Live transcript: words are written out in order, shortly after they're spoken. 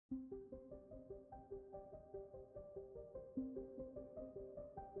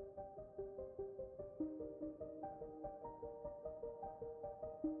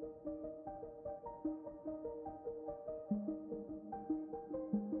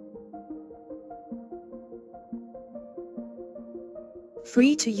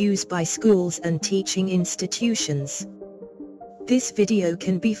Free to use by schools and teaching institutions. This video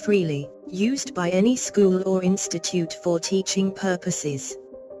can be freely used by any school or institute for teaching purposes.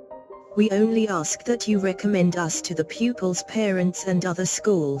 We only ask that you recommend us to the pupils' parents and other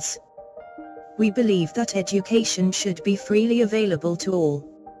schools. We believe that education should be freely available to all.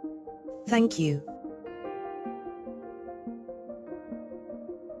 Thank you.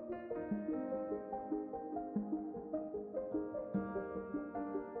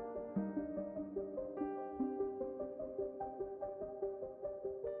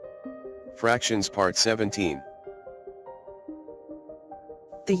 Fractions Part 17.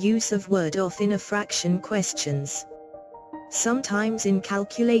 The use of word "of" in a fraction questions. Sometimes in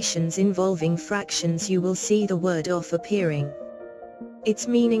calculations involving fractions you will see the word "of" appearing. Its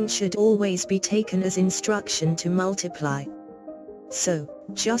meaning should always be taken as instruction to multiply. So,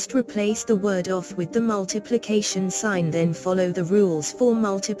 just replace the word "of" with the multiplication sign, then follow the rules for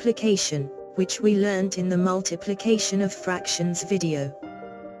multiplication, which we learnt in the multiplication of fractions video.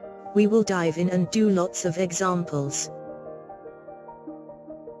 We will dive in and do lots of examples.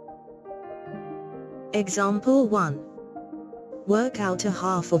 Example 1. Work out a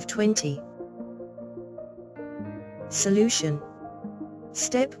half of 20. Solution.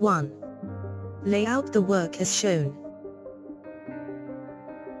 Step 1. Lay out the work as shown.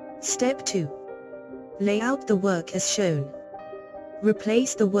 Step 2. Lay out the work as shown.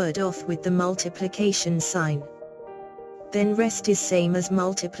 Replace the word "of" with the multiplication sign. Then rest is same as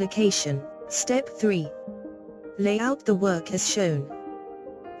multiplication. Step 3. Lay out the work as shown.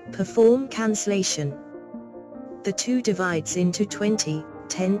 Perform cancellation. The 2 divides into 20,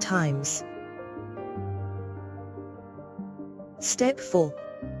 10 times. Step 4.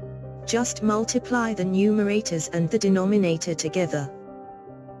 Just multiply the numerators and the denominator together.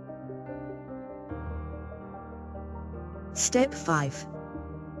 Step 5.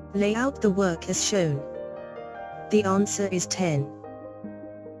 Lay out the work as shown. The answer is 10.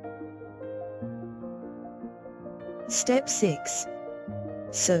 Step 6.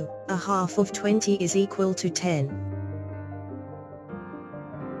 So, a half of 20 is equal to 10.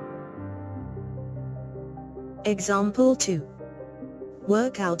 Example 2.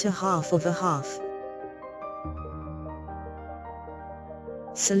 Work out a half of a half.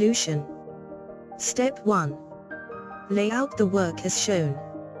 Solution. Step 1. Lay out the work as shown.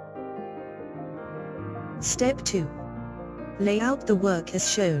 Step 2. Lay out the work as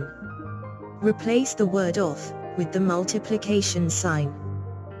shown. Replace the word "of" with the multiplication sign.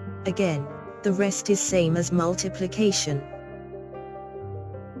 Again, the rest is same as multiplication.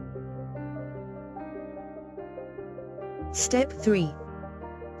 Step 3.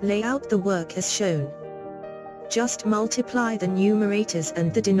 Lay out the work as shown. Just multiply the numerators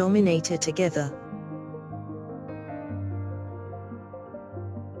and the denominator together.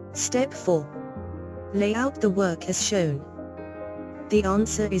 Step 4. Lay out the work as shown. The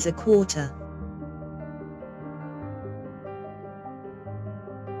answer is a quarter.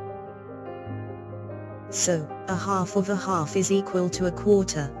 So, a half of a half is equal to a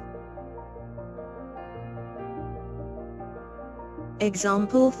quarter.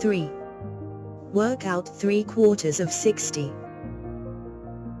 Example 3. Work out 3/4 of 60.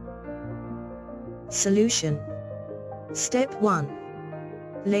 Solution. Step 1.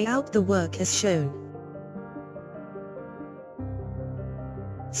 Lay out the work as shown.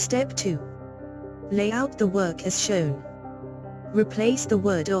 Step 2. Lay out the work as shown. Replace the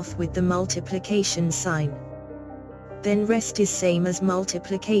word "of" with the multiplication sign. Then rest is same as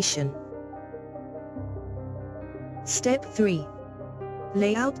multiplication. Step 3.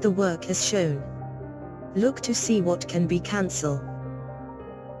 Lay out the work as shown. Look to see what can be cancelled.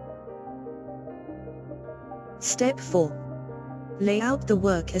 Step 4. Lay out the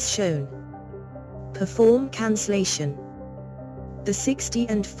work as shown. Perform cancellation. The 60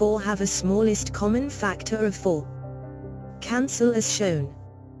 and 4 have a smallest common factor of 4. Cancel as shown.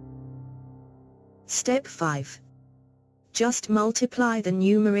 Step 5. Just multiply the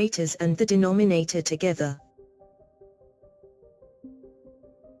numerators and the denominator together.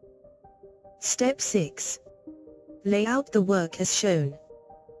 Step 6. Lay out the work as shown.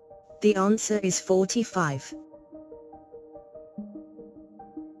 The answer is 45.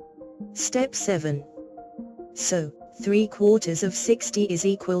 Step 7. So, 3/4 of 60 is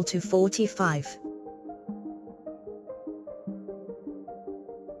equal to 45.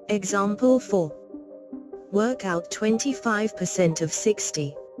 Example 4. Work out 25% of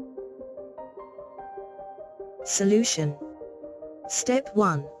 60. Solution. Step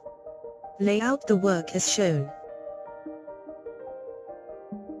 1. Lay out the work as shown.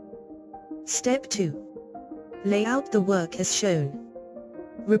 Step 2. Lay out the work as shown.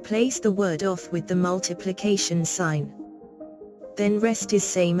 Replace the word off with the multiplication sign. Then rest is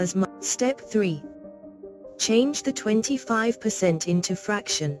same as Step 3. Change the 25% into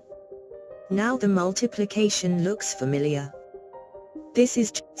fraction. Now the multiplication looks familiar. This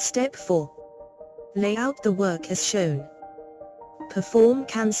is Step 4. Lay out the work as shown. Perform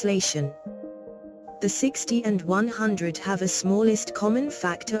cancellation. The 60 and 100 have a smallest common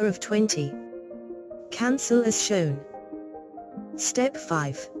factor of 20. Cancel as shown. Step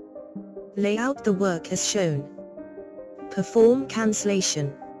 5. Lay out the work as shown. Perform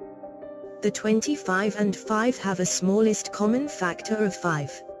cancellation. The 25 and 5 have a smallest common factor of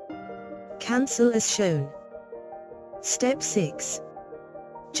 5. Cancel as shown. Step 6.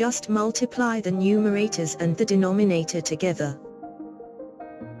 Just multiply the numerators and the denominator together.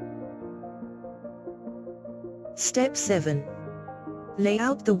 Step 7. Lay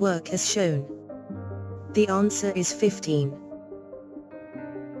out the work as shown. The answer is 15.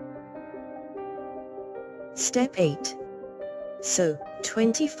 Step 8. So,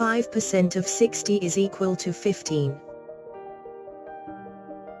 25% of 60 is equal to 15.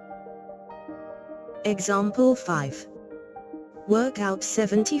 Example 5. Work out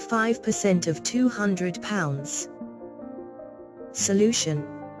 75% of 200 pounds. Solution.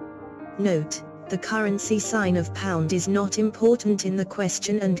 Note, the currency sign of pound is not important in the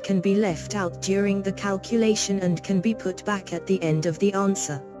question and can be left out during the calculation and can be put back at the end of the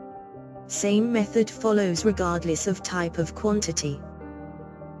answer. Same method follows regardless of type of quantity.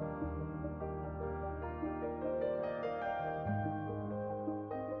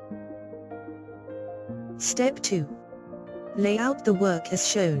 Step 2. Lay out the work as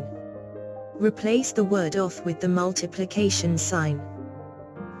shown. Replace the word off with the multiplication sign.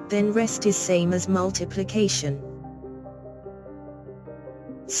 Then rest is same as multiplication.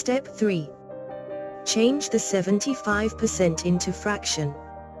 Step 3. Change the 75% into fraction.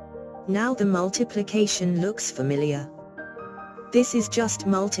 Now the multiplication looks familiar. This is just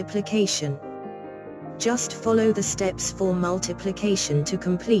multiplication. Just follow the steps for multiplication to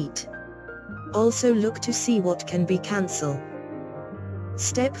complete. Also look to see what can be cancelled.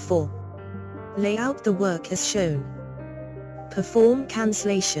 Step 4. Lay out the work as shown. Perform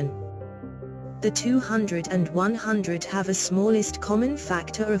cancellation. The 200 and 100 have a smallest common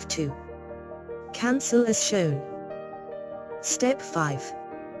factor of 2. Cancel as shown. Step 5.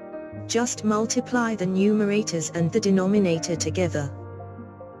 Just multiply the numerators and the denominator together.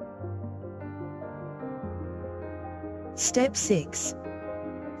 Step 6.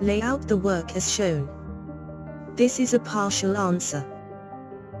 Lay out the work as shown. This is a partial answer.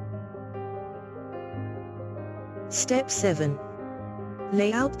 Step 7.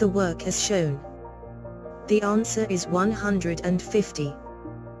 Lay out the work as shown. The answer is 150.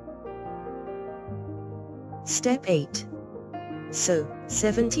 Step 8. So,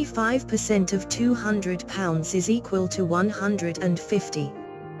 75% of 200 pounds is equal to 150.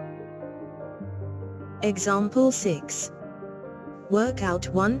 Example 6. Work out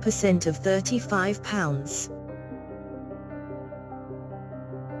 1% of 35 pounds.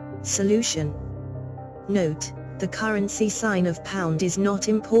 Solution. Note, the currency sign of pound is not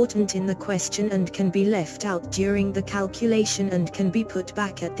important in the question and can be left out during the calculation and can be put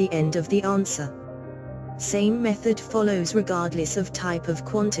back at the end of the answer. Same method follows regardless of type of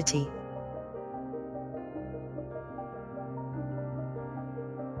quantity.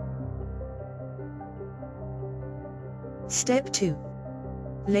 Step 2.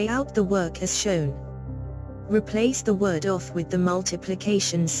 Lay out the work as shown. Replace the word off with the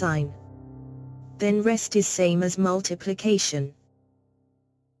multiplication sign. Then rest is same as multiplication.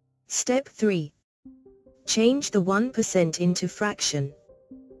 Step 3. Change the 1% into fraction.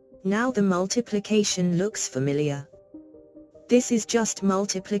 Now the multiplication looks familiar. This is just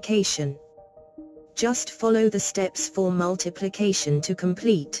multiplication. Just follow the steps for multiplication to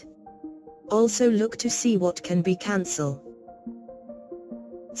complete. Also look to see what can be cancelled.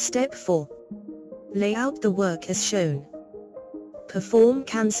 Step 4. Lay out the work as shown. Perform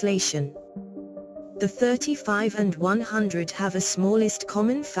cancellation. The 35 and 100 have a smallest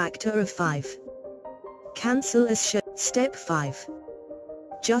common factor of 5. Cancel as shown. Step 5.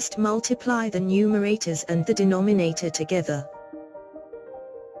 Just multiply the numerators and the denominator together.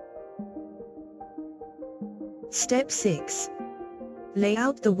 Step 6. Lay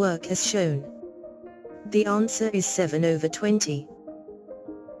out the work as shown. The answer is 7/20.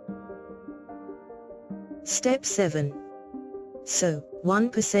 Step 7. So,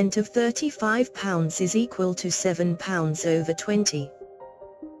 1% of 35 pounds is equal to 7 pounds/20.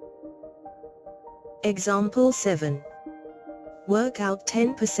 Example 7. Work out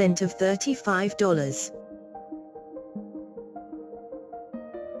 10% of $35.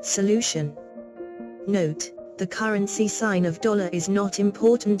 Solution. Note, the currency sign of dollar is not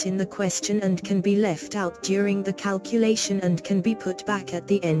important in the question and can be left out during the calculation and can be put back at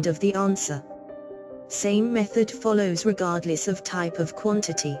the end of the answer. Same method follows regardless of type of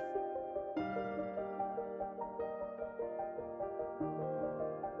quantity.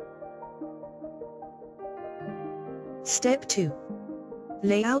 Step 2.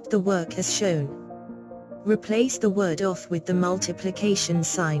 Lay out the work as shown. Replace the word off with the multiplication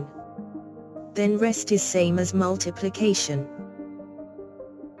sign. Then rest is same as multiplication.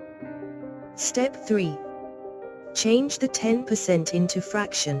 Step 3. Change the 10% into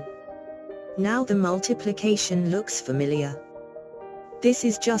fraction. Now the multiplication looks familiar. This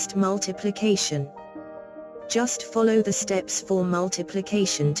is just multiplication. Just follow the steps for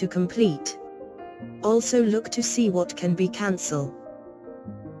multiplication to complete. Also look to see what can be cancelled.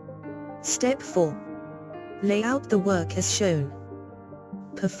 Step 4. Lay out the work as shown.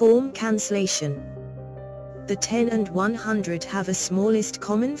 Perform cancellation. The 10 and 100 have a smallest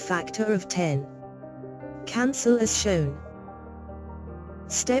common factor of 10. Cancel as shown.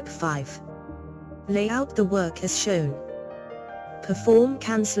 Step 5. Lay out the work as shown. Perform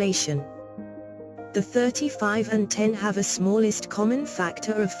cancellation. The 35 and 10 have a smallest common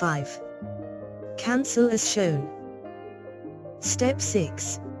factor of 5. Cancel as shown. Step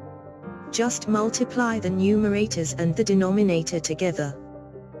 6. Just multiply the numerators and the denominator together.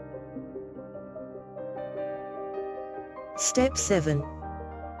 Step 7.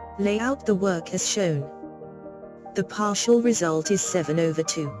 Lay out the work as shown. The partial result is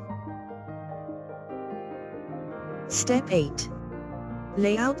 7/2. Step 8.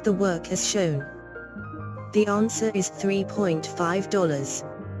 Lay out the work as shown. The answer is $3.5.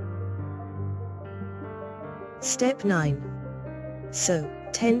 Step 9. So,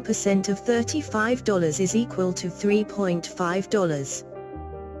 10% of $35 is equal to $3.5.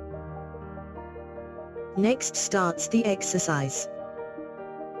 Next starts the exercise.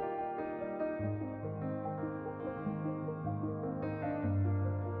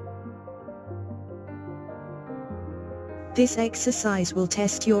 This exercise will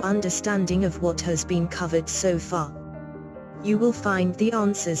test your understanding of what has been covered so far. You will find the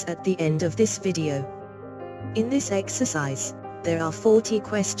answers at the end of this video. In this exercise, there are 40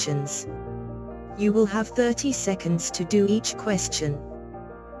 questions. You will have 30 seconds to do each question.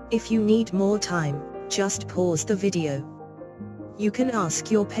 If you need more time, just pause the video. You can ask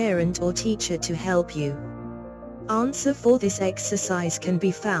your parent or teacher to help you. Answer for this exercise can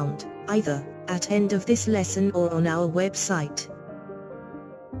be found, either at end of this lesson or on our website.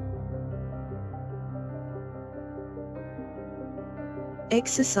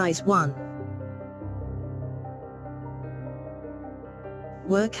 Exercise 1.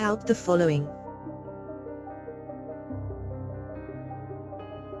 Work out the following.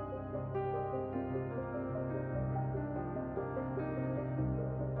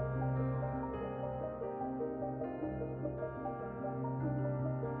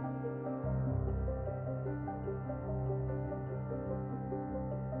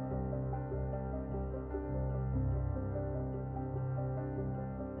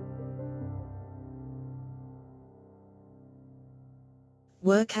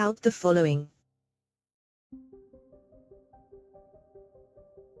 Work out the following.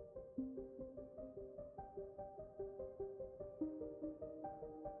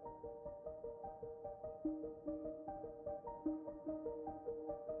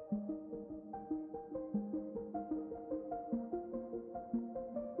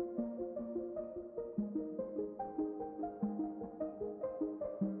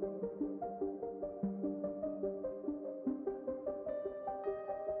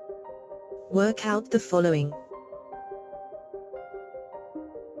 Work out the following.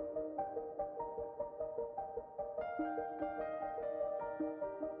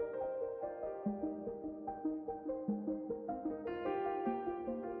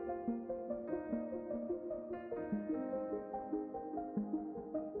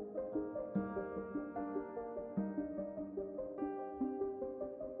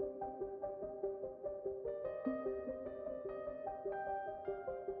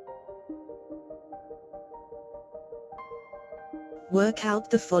 Work out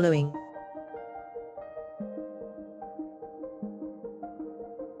the following.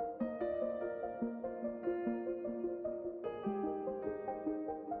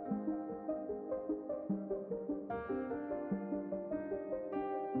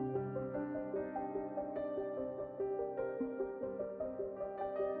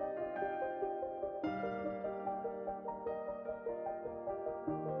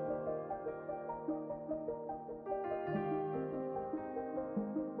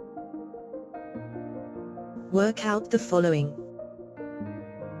 Work out the following.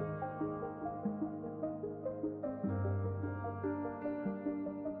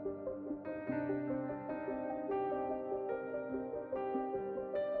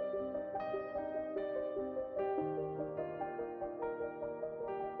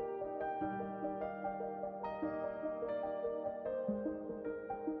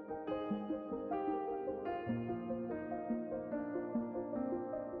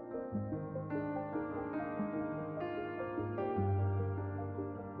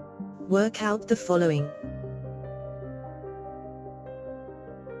 Work out the following.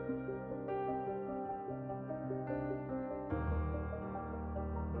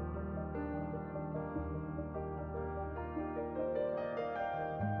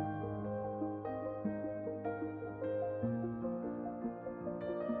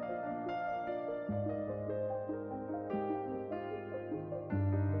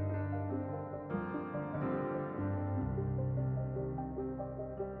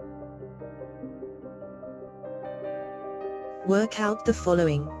 Work out the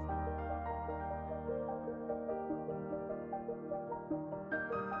following.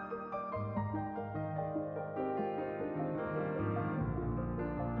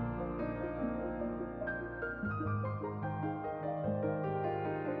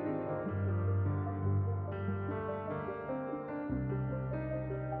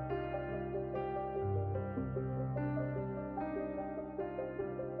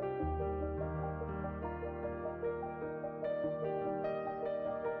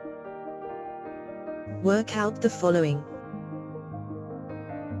 Work out the following.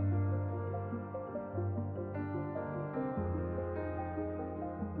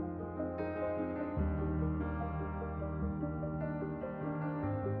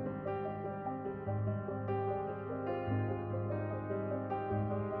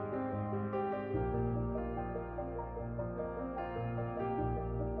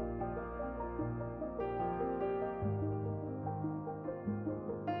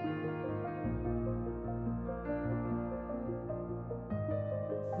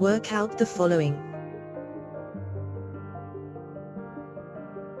 Work out the following.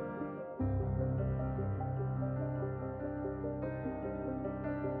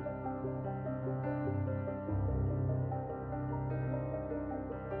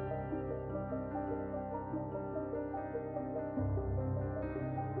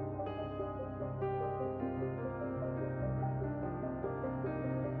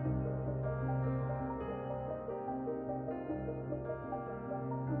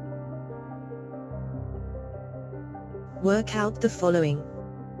 Work out the following.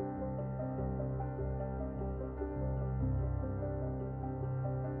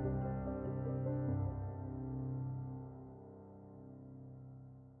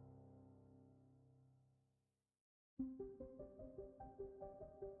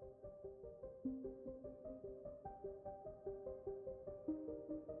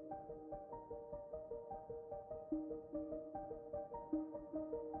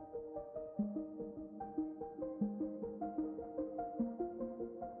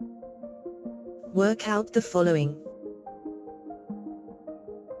 Work out the following.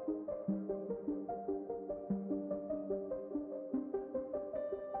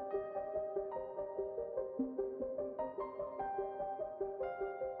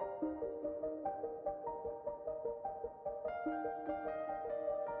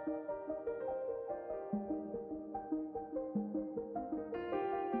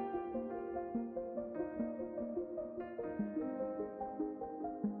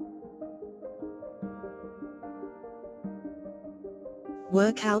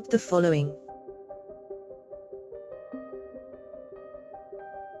 Work out the following.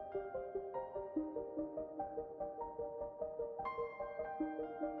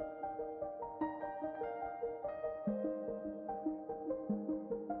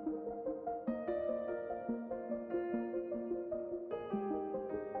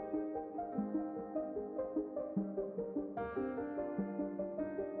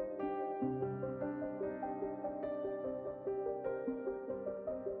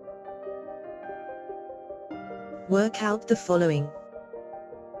 Work out the following.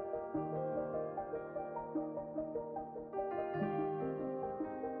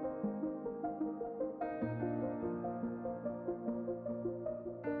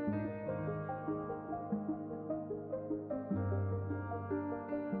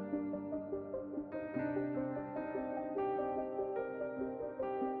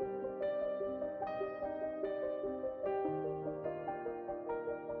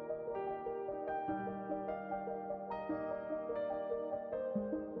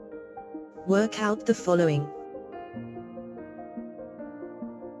 Work out the following.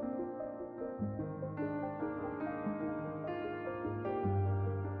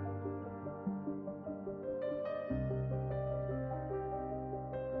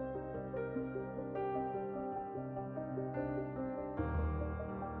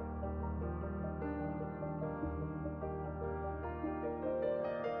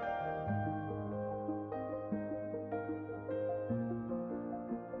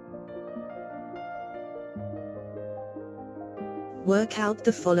 Work out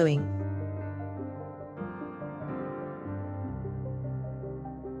the following.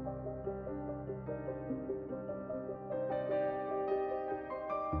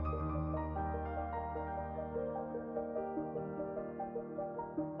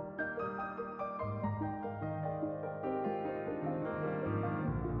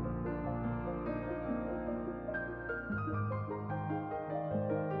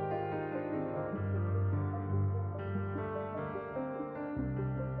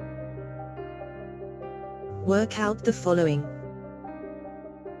 Work out the following.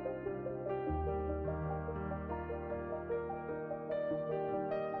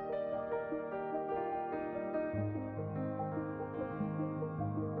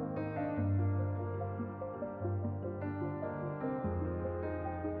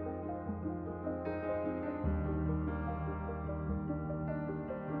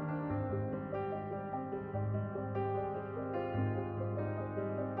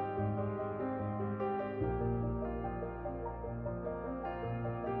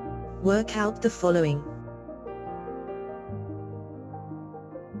 Work out the following.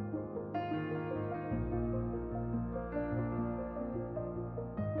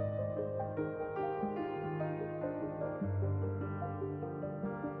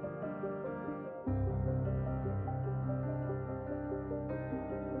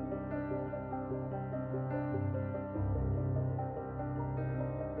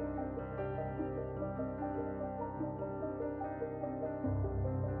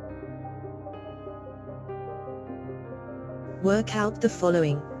 Work out the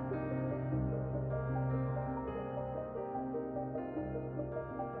following.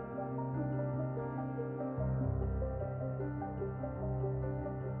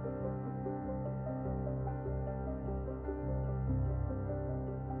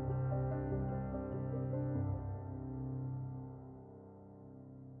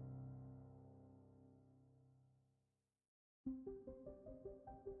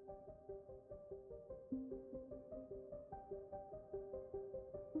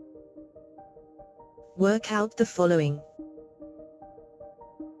 Work out the following.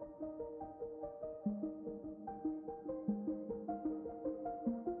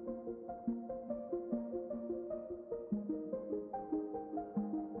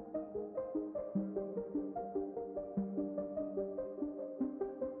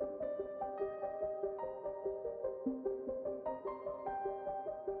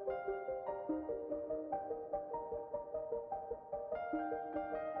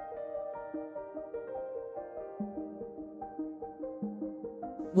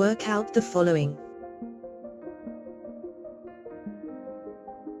 Work out the following.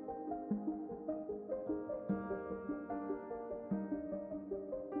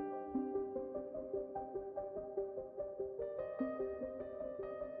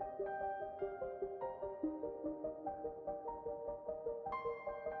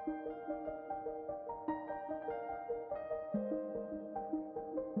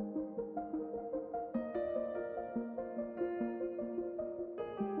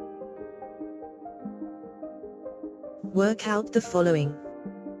 Work out the following.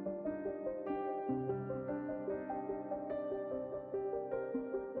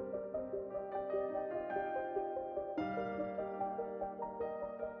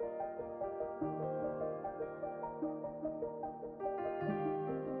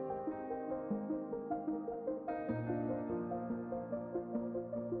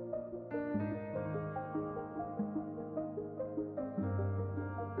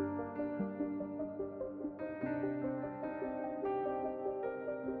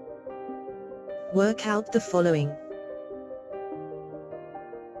 Work out the following.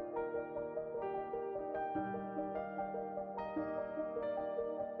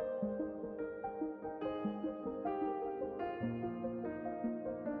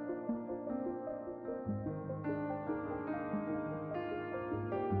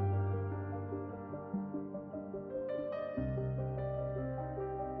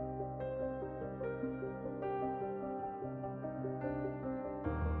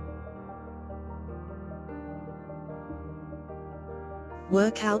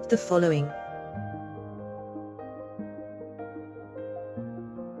 Work out the following.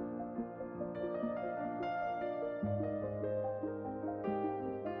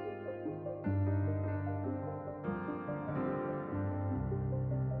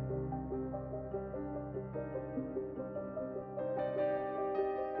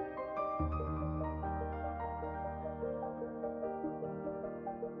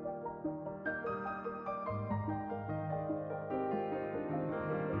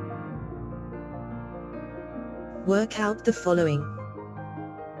 Work out the following.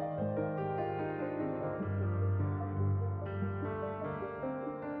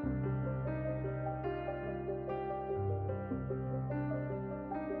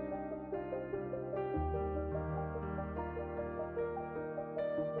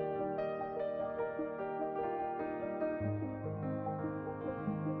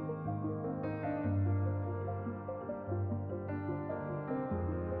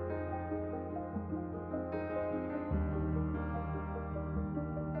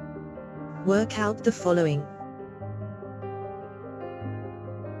 Work out the following.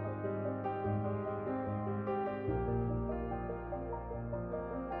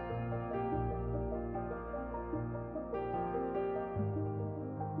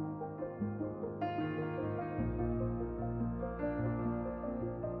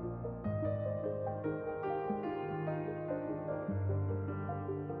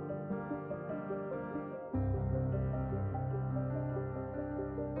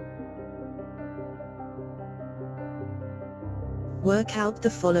 Work out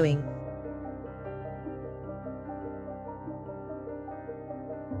the following.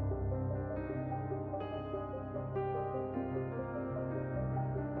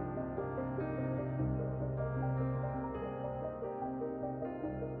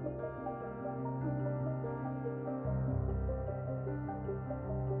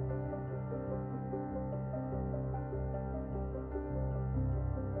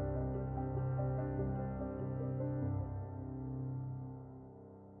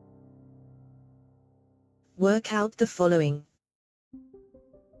 Work out the following.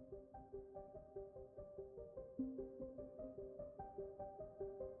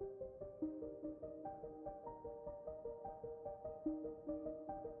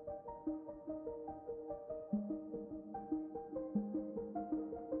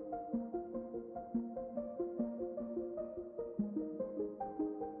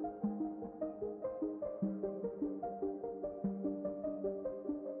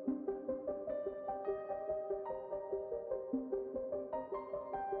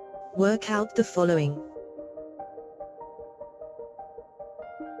 Work out the following.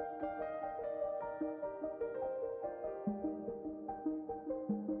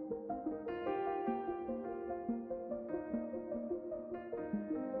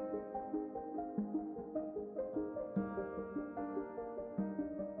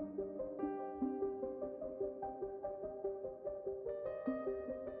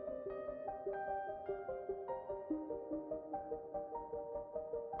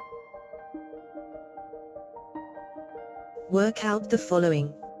 Work out the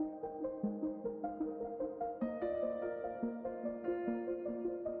following.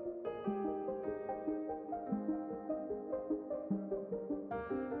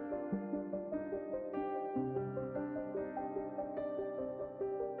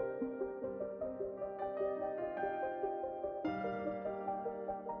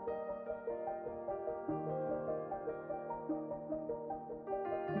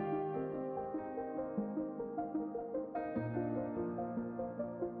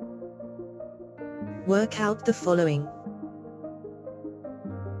 Work out the following.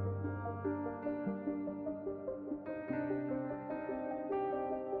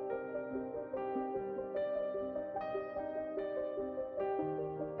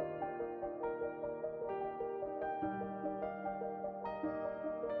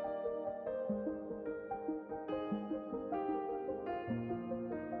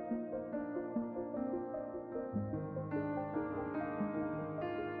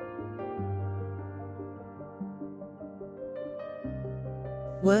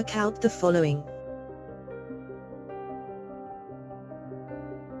 Work out the following.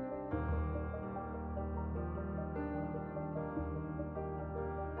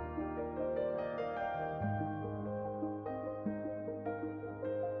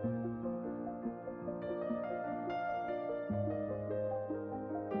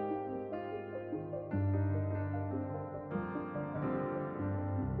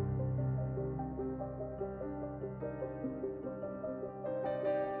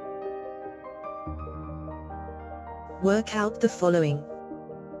 Work out the following.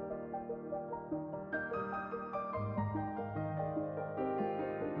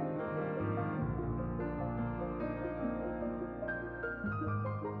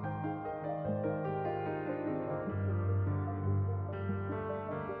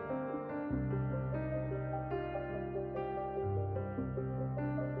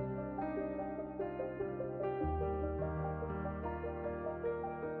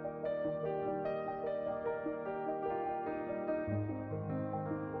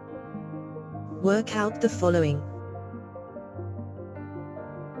 Work out the following.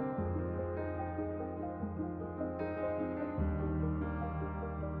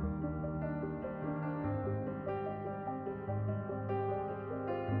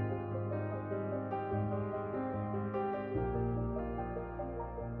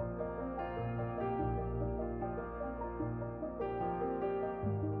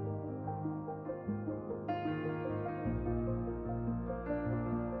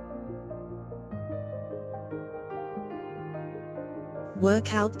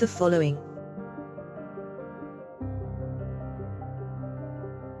 Work out the following.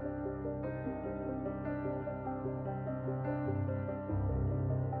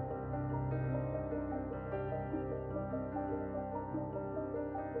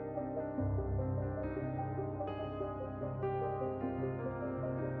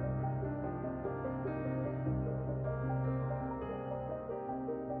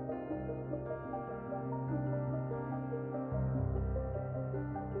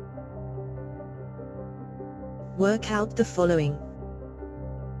 Work out the following.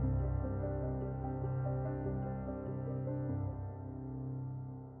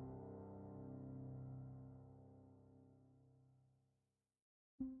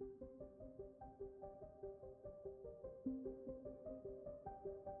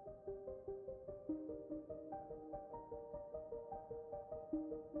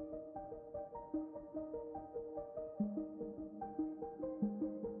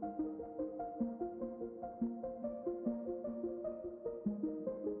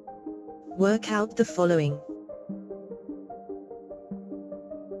 Work out the following.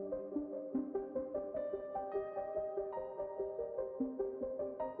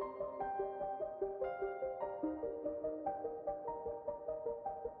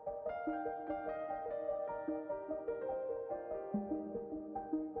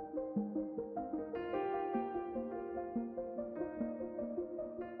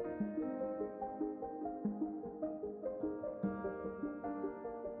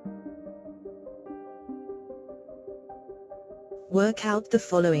 Work out the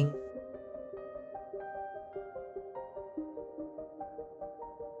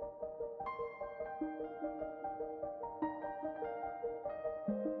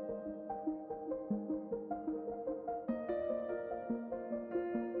following.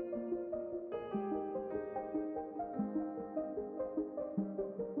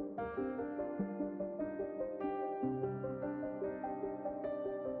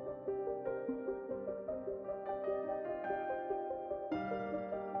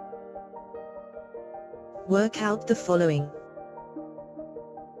 Work out the following.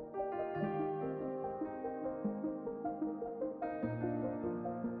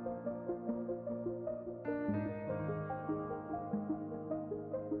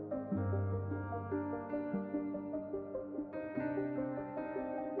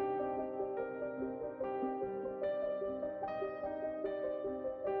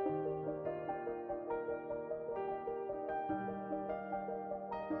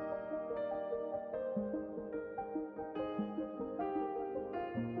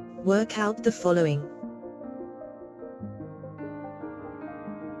 Work out the following.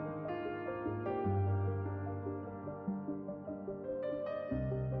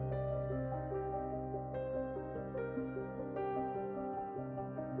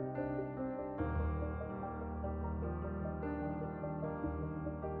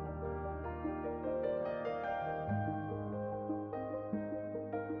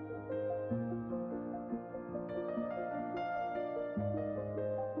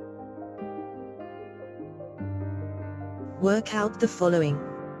 Work out the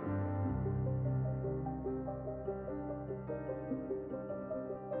following.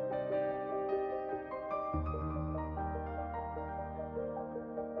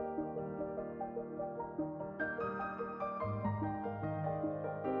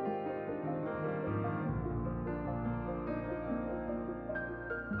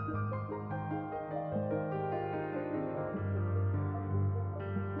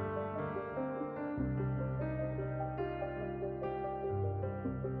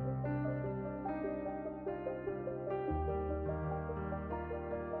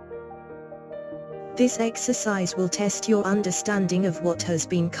 This exercise will test your understanding of what has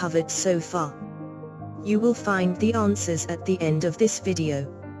been covered so far. You will find the answers at the end of this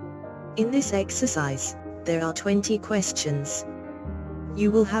video. In this exercise, there are 20 questions.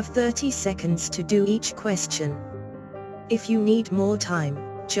 You will have 30 seconds to do each question. If you need more time,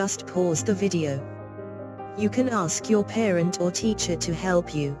 just pause the video. You can ask your parent or teacher to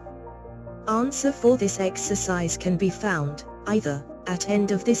help you. Answer for this exercise can be found, either at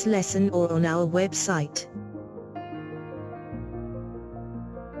end of this lesson or on our website.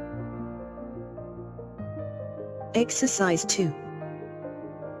 Exercise 2.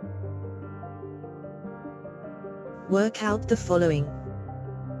 Work out the following.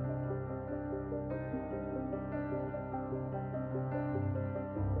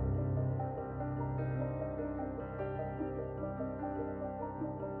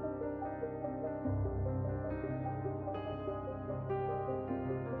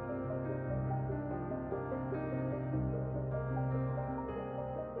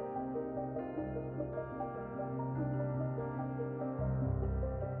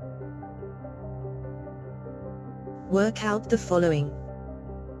 Work out the following.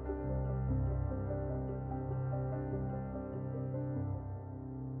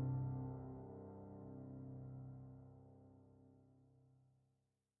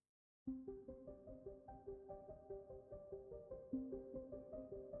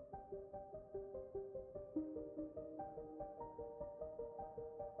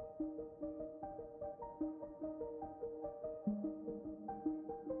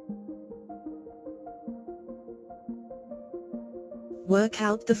 Work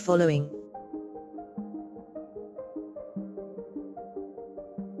out the following.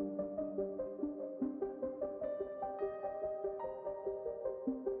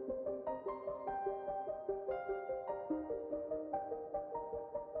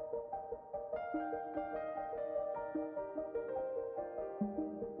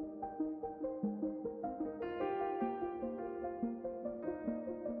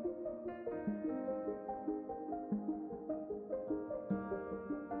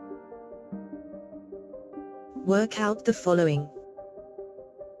 Work out the following.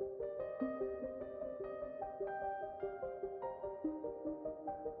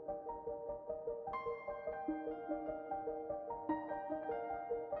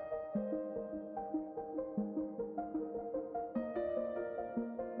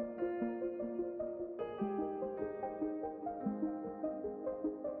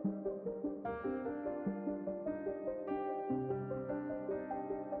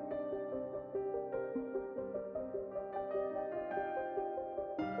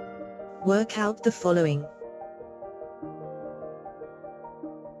 Work out the following.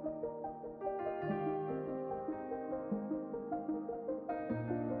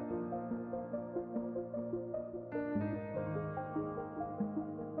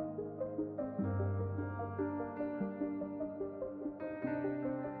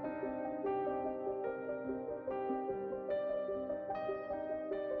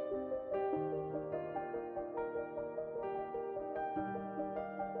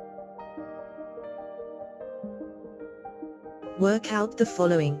 Work out the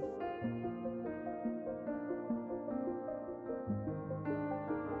following.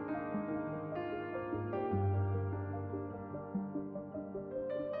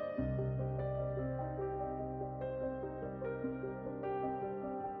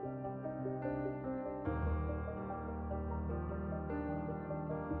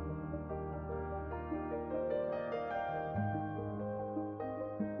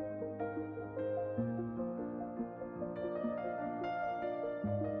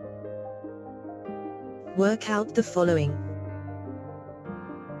 Work out the following.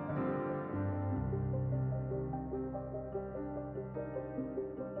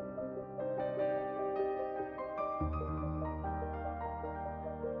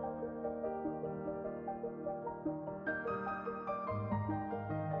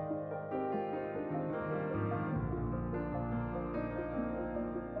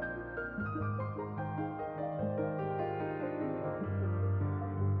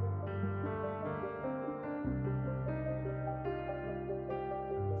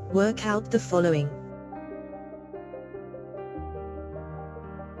 Work out the following.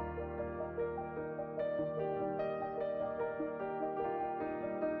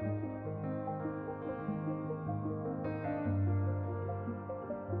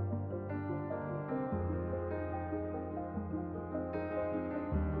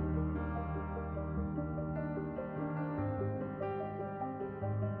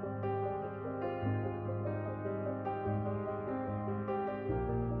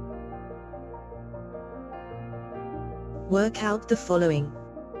 Work out the following.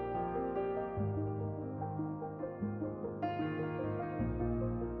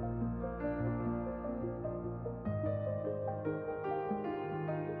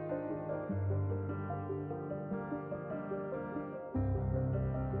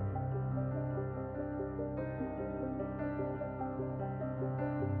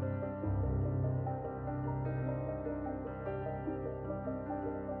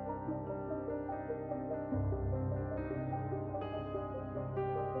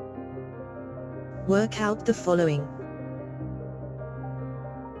 Work out the following.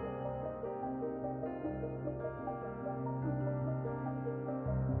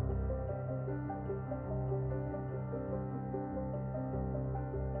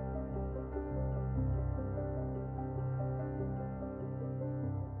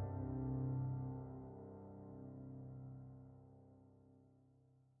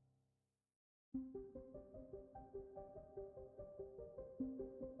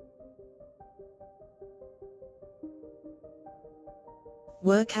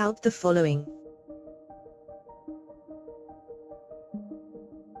 Work out the following.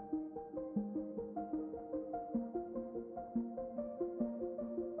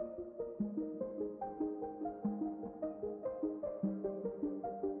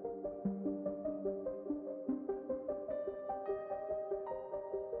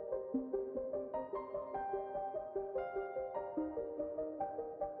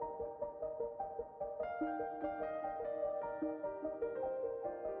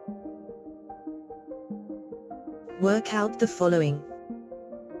 Work out the following.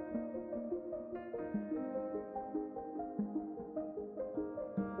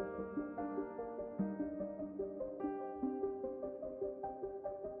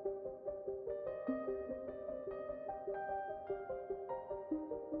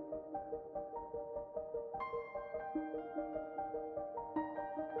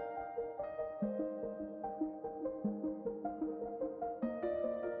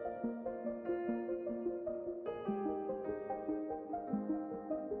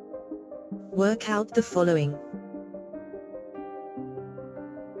 Work out the following.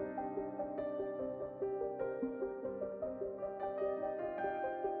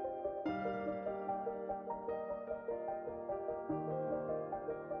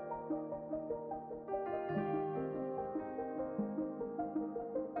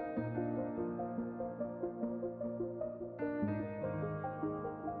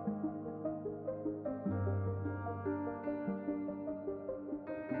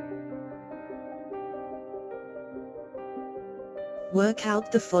 Work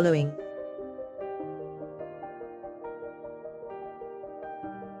out the following.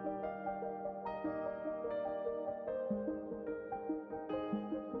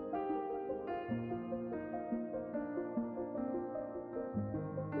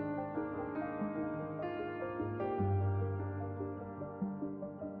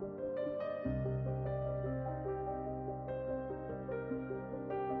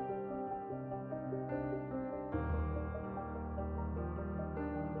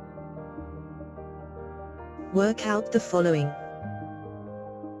 Work out the following.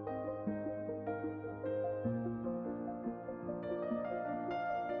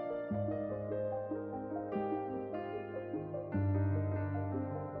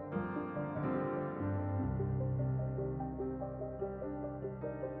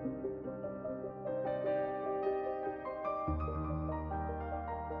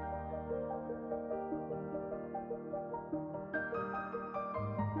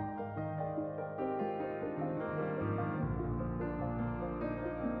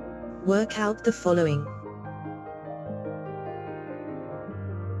 Work out the following.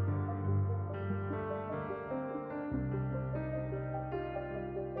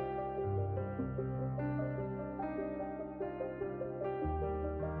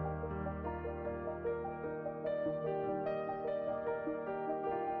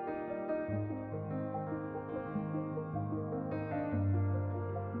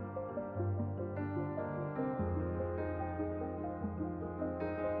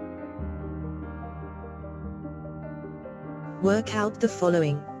 Work out the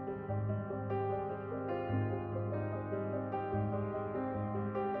following.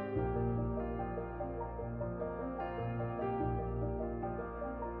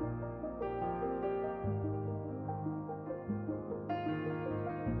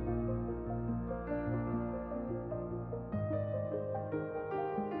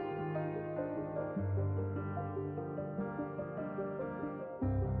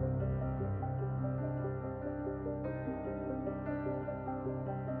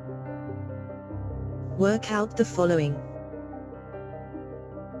 Work out the following.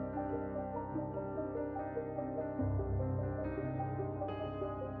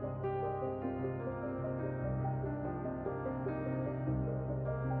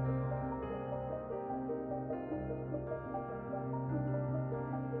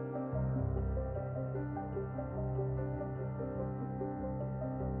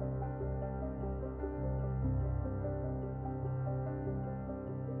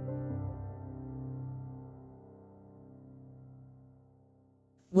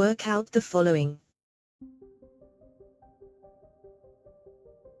 Work out the following.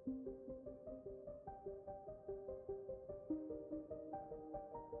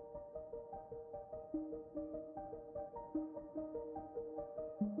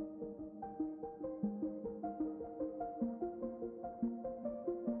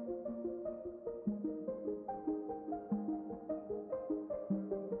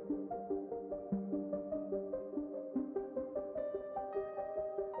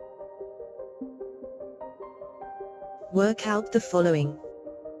 Work out the following.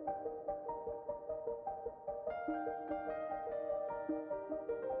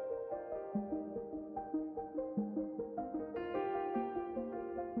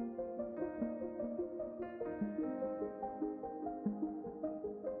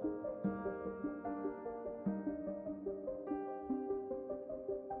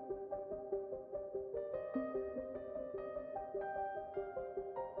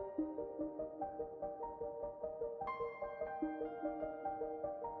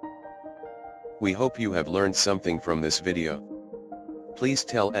 We hope you have learned something from this video. Please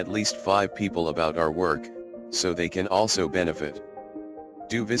tell at least 5 people about our work, so they can also benefit.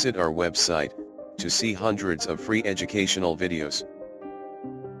 Do visit our website, to see hundreds of free educational videos.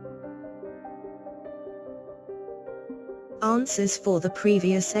 Answers for the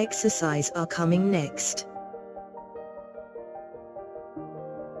previous exercise are coming next.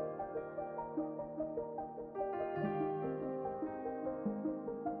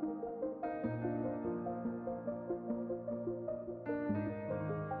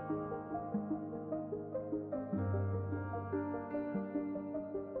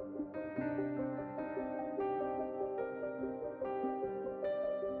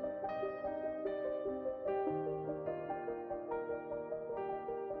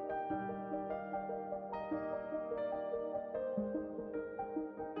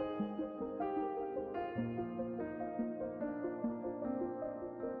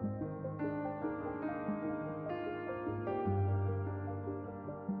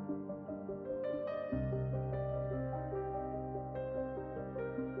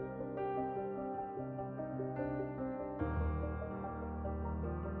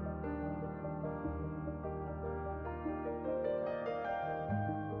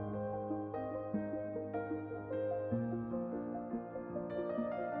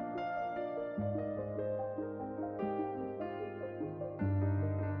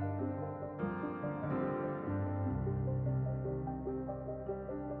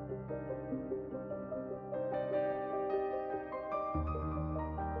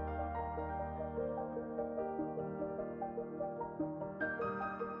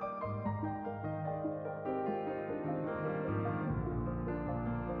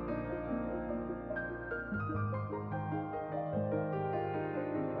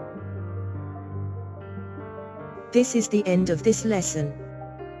 This is the end of this lesson.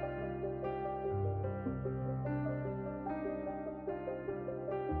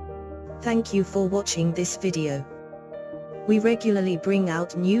 Thank you for watching this video. We regularly bring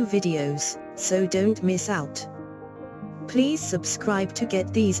out new videos, so don't miss out. Please subscribe to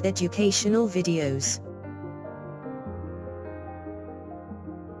get these educational videos.